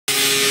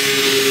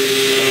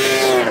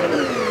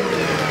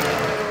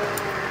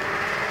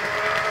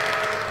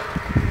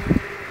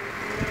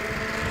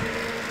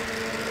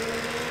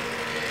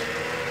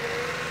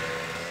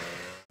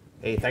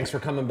thanks for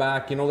coming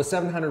back. You know, the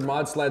 700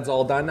 mod sled's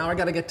all done. Now I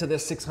gotta get to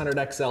this 600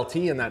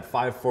 XLT and that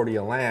 540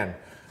 Elan.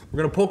 We're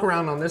gonna poke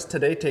around on this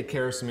today, take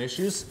care of some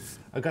issues.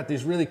 I've got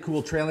these really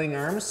cool trailing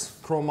arms,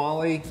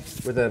 chromoly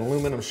with an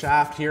aluminum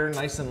shaft here,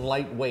 nice and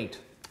lightweight.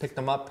 Picked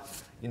them up.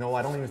 You know,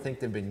 I don't even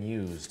think they've been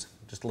used.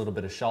 Just a little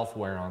bit of shelf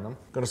wear on them.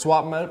 Gonna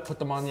swap them out, put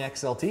them on the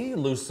XLT,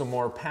 lose some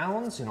more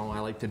pounds. You know, I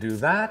like to do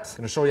that.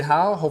 Gonna show you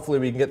how. Hopefully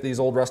we can get these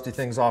old rusty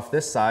things off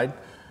this side.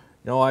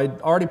 You know, I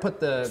already put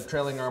the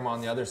trailing arm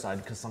on the other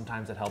side because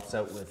sometimes it helps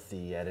out with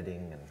the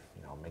editing and,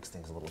 you know, makes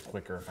things a little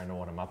quicker if I know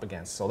what I'm up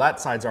against. So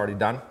that side's already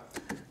done.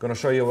 Gonna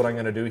show you what I'm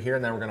gonna do here,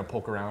 and then we're gonna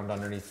poke around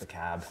underneath the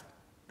cab.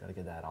 Gotta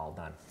get that all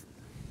done.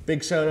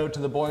 Big shout out to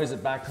the boys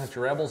at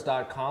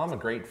backcountryrebels.com, a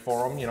great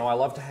forum. You know, I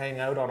love to hang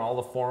out on all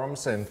the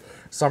forums, and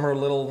some are a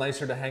little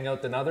nicer to hang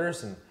out than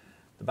others. And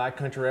the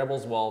Backcountry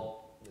Rebels,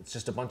 well, it's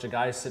just a bunch of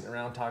guys sitting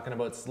around talking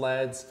about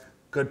sleds.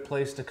 Good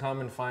place to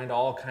come and find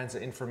all kinds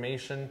of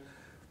information.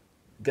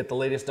 Get the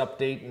latest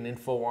update and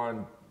info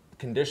on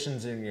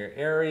conditions in your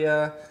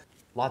area.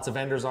 Lots of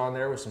vendors on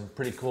there with some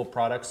pretty cool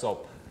products,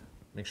 so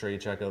make sure you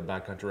check out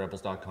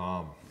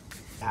backcountryrebels.com.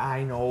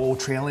 I know,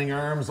 trailing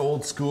arms,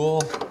 old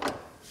school.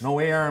 No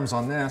A-arms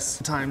on this.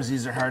 Sometimes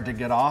these are hard to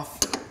get off.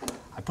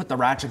 I put the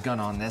ratchet gun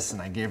on this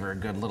and I gave her a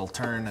good little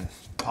turn and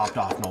popped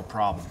off no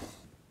problem.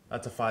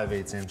 That's a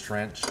 5/8 inch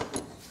wrench.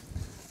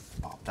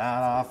 Pop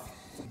that off.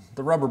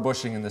 The rubber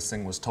bushing in this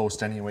thing was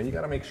toast anyway. You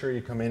gotta make sure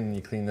you come in and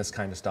you clean this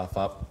kind of stuff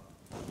up.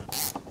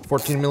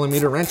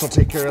 14mm wrench will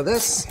take care of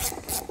this.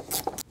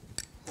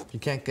 If you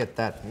can't get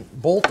that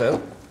bolt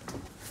out,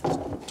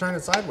 turn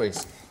it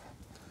sideways.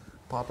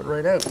 Pop it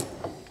right out.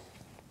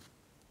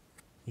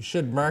 You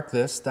should mark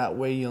this, that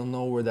way you'll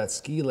know where that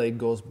ski leg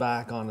goes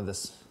back onto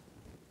this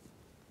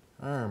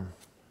arm.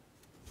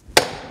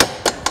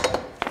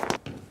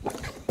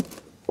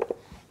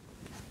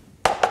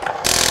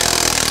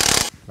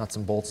 Nuts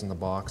and bolts in the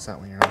box, that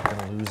way you're not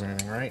gonna lose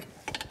anything, right?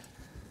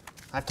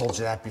 I've told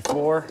you that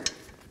before.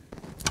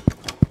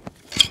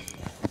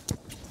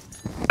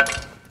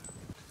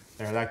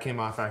 There, that came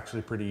off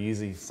actually pretty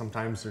easy.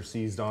 Sometimes they're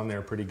seized on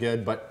there pretty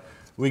good, but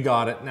we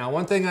got it. Now,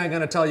 one thing I'm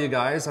gonna tell you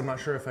guys, I'm not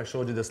sure if I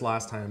showed you this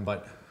last time,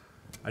 but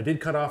I did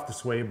cut off the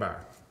sway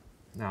bar.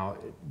 Now,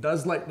 it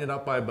does lighten it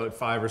up by about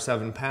 5 or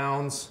 7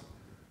 pounds,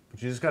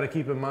 but you just gotta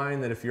keep in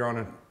mind that if you're on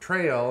a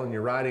trail and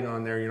you're riding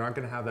on there, you're not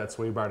gonna have that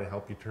sway bar to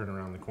help you turn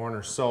around the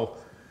corner. So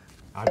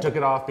I took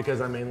it off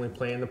because I'm mainly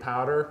playing the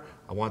powder.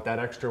 I want that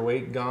extra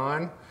weight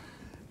gone.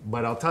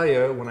 But I'll tell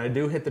you, when I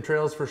do hit the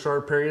trails for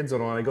short periods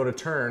and when I go to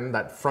turn,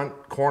 that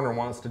front corner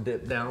wants to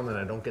dip down and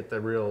I don't get the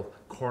real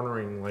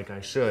cornering like I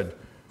should.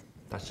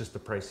 That's just the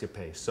price you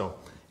pay. So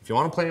if you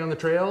want to play on the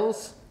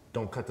trails,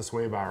 don't cut the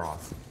sway bar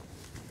off.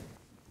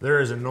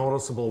 There is a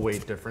noticeable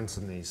weight difference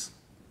in these.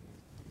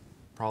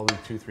 Probably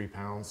 2-3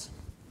 pounds.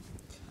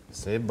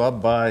 Say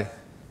bye-bye.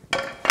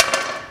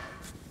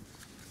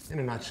 In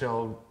a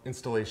nutshell,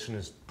 installation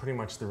is pretty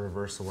much the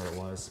reverse of what it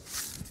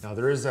was. Now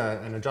there is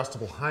an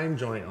adjustable heim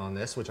joint on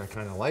this, which I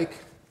kind of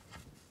like.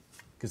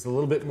 Gives a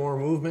little bit more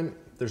movement.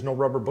 There's no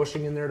rubber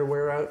bushing in there to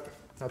wear out.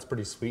 That's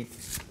pretty sweet.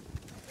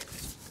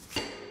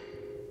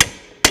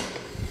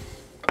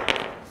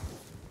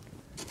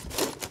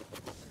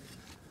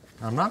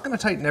 I'm not going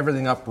to tighten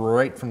everything up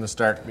right from the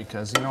start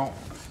because, you know,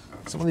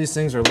 some of these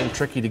things are a little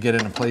tricky to get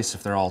into place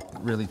if they're all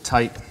really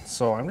tight.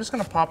 So I'm just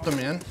going to pop them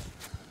in,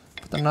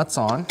 put the nuts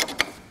on,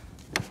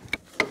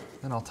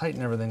 and I'll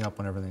tighten everything up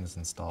when everything's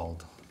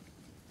installed.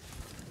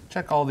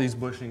 Check all these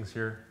bushings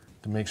here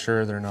to make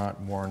sure they're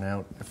not worn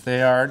out. If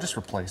they are, just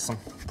replace them.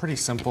 Pretty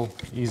simple,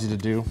 easy to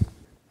do.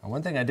 Now,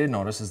 one thing I did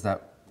notice is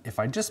that if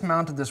I just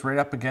mounted this right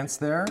up against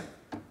there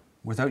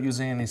without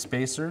using any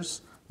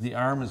spacers, the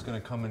arm is going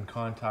to come in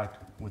contact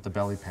with the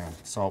belly pan.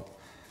 So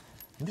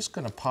I'm just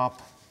going to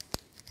pop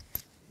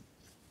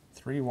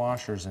 3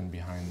 washers in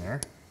behind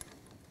there.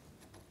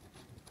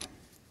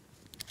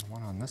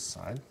 One on this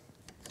side.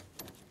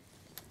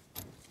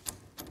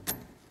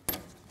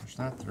 Push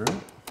that through.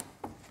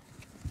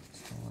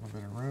 Just a little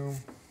bit of room.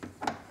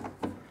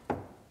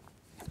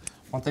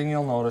 One thing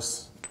you'll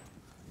notice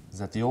is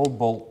that the old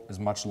bolt is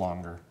much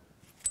longer,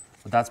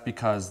 but that's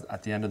because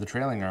at the end of the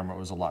trailing arm it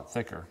was a lot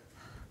thicker.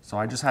 So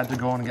I just had to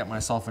go and get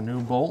myself a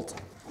new bolt,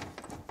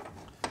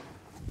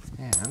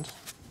 and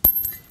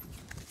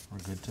we're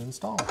good to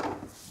install.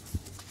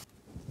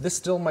 This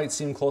still might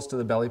seem close to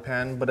the belly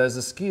pan, but as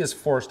the ski is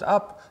forced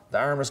up, the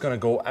arm is going to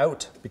go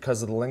out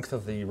because of the length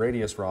of the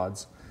radius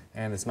rods,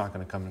 and it's not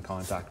going to come in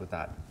contact with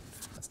that.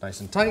 That's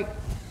nice and tight.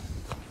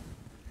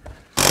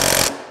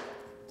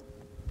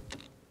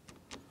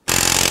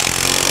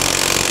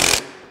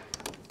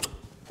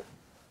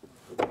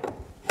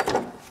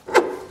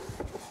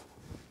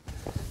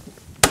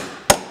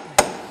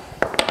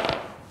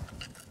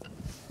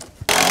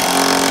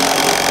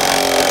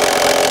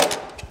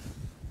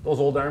 Those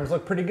old arms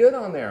look pretty good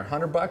on there.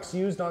 $100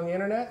 used on the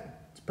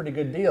internet. It's a pretty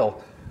good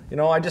deal. You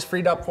know, I just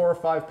freed up 4 or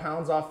 5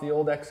 pounds off the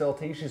old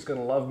XLT. She's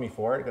gonna love me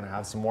for it. Gonna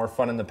have some more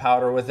fun in the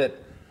powder with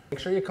it. Make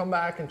sure you come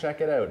back and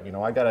check it out. You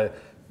know, I gotta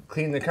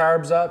clean the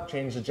carbs up,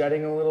 change the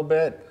jetting a little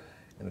bit,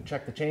 and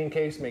check the chain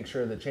case, make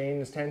sure the chain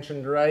is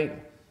tensioned right,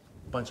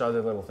 a bunch of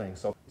other little things.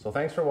 So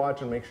thanks for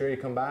watching. Make sure you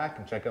come back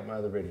and check out my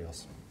other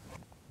videos.